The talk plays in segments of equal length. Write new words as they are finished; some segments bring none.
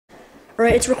All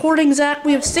right, it's recording, Zach.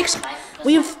 We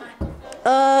have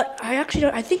I actually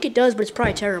don't, I think it does, but it's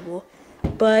probably terrible.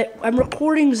 But I'm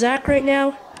recording Zach right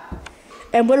now.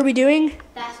 And what are we doing?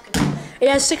 Basketball. It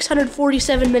has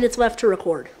 647 minutes left to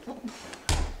record.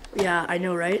 Yeah, I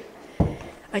know, right?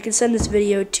 I can send this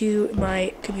video to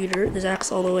my computer.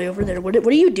 Zach's all the way over there. What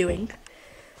are you doing?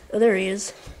 Oh, there he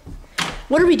is.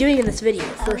 What are we doing in this video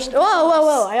first?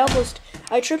 Whoa.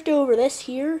 I tripped over this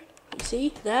here. You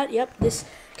see that? Yep, this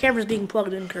camera's being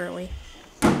plugged in currently.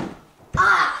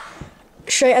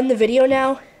 Should I end the video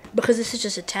now? Because this is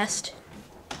just a test.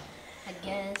 I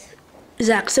guess.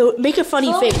 Zach, so make a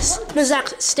funny face. No, Zach,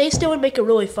 stay still and make a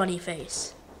really funny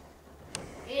face.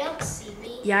 You don't see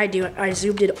me. Yeah, I do. I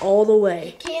zoomed it all the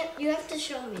way. You have to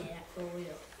show me that for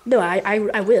real. No, I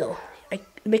will.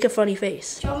 Make a funny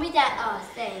face. Show me that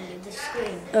thing in the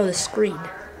screen. Oh, the screen.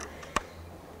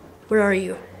 Where are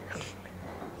you?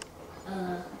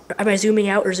 Am I zooming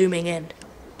out or zooming in?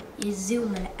 You're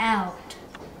zooming out.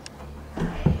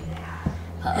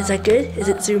 Is that good? Is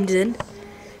it zoomed in?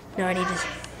 No, I need to...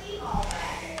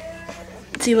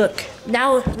 See, look.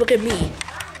 Now, look at me.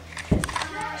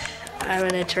 I'm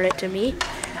going to turn it to me.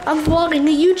 I'm vlogging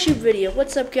a YouTube video.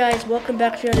 What's up, guys? Welcome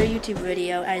back to another YouTube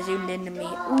video. I zoomed into me.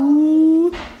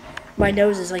 Ooh. My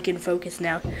nose is, like, in focus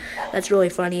now. That's really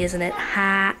funny, isn't it?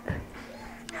 Hi.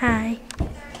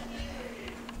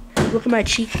 Look at my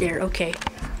cheek there. Okay.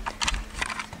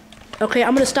 Okay,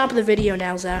 I'm going to stop the video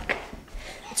now, Zach.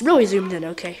 It's really zoomed in.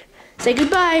 Okay. Say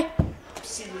goodbye.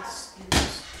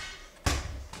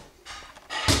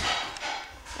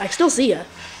 I still see ya.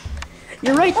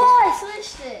 You're right there. Oh, I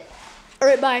switched it. All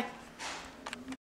right, bye.